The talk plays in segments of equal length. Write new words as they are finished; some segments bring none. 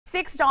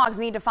6 dogs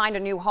need to find a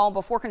new home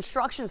before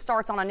construction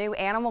starts on a new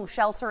animal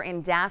shelter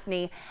in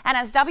Daphne. And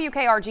as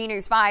WKRG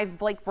News 5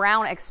 Blake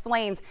Brown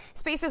explains,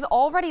 space is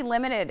already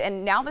limited,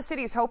 and now the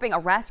city is hoping a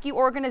rescue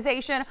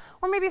organization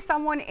or maybe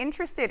someone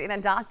interested in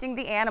adopting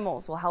the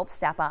animals will help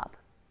step up.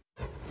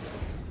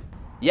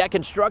 Yeah,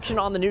 construction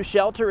on the new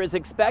shelter is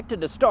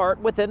expected to start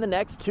within the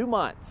next 2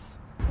 months.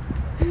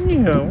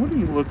 Yeah, what are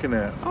you looking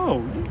at?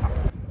 Oh, yeah.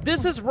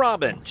 This is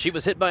Robin. She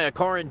was hit by a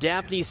car in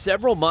Daphne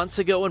several months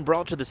ago and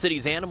brought to the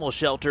city's animal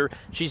shelter.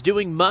 She's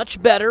doing much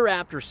better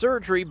after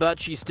surgery, but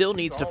she still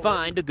needs to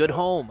find a good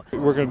home.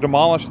 We're going to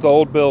demolish the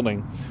old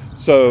building,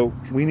 so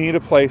we need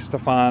a place to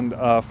find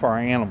for our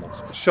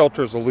animals.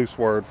 Shelter is a loose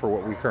word for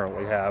what we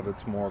currently have.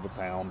 It's more of a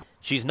pound.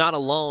 She's not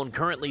alone.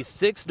 Currently,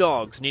 6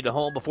 dogs need a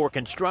home before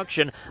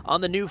construction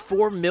on the new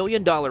 $4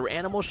 million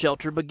animal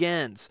shelter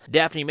begins.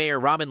 Daphne Mayor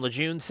Robin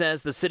Lejeune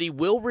says the city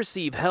will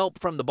receive help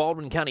from the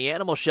Baldwin County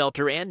Animal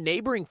Shelter and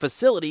neighboring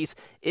facilities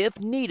if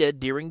needed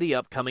during the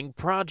upcoming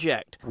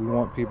project. We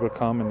want people to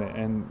come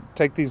and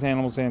take these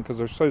animals in because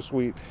they're so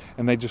sweet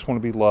and they just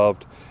want to be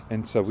loved.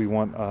 And so we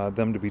want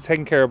them to be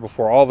taken care of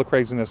before all the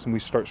craziness and we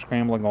start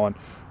scrambling on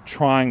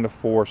trying to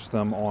force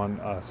them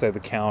on, say,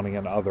 the county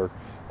and other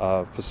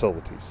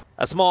facilities.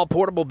 A small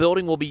portable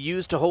building will be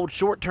used to hold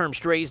short-term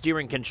strays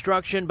during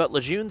construction, but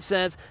Lejeune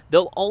says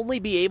they'll only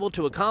be able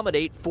to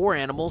accommodate 4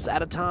 animals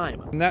at a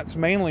time. And that's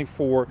mainly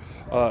for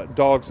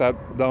dogs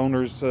that the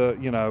owners,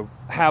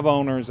 have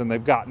owners and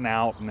they've gotten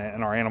out and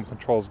our animal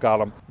control's got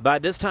them. By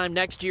this time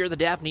next year, the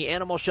Daphne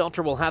Animal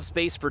Shelter will have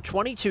space for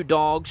 22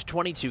 dogs,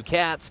 22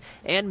 cats,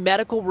 and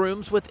medical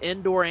rooms with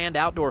indoor and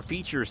outdoor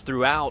features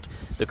throughout.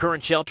 The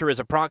current shelter is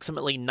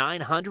approximately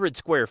 900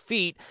 square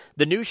feet.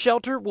 The new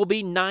shelter will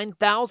be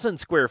 9,000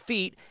 square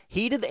feet,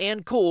 heated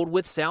and cooled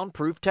with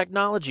soundproof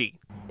technology.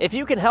 If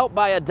you can help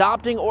by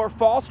adopting or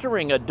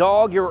fostering a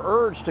dog, you're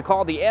urged to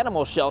call the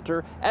animal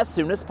shelter as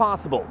soon as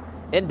possible.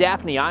 In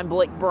Daphne, I'm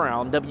Blake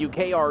Brown,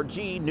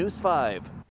 WKRG News 5.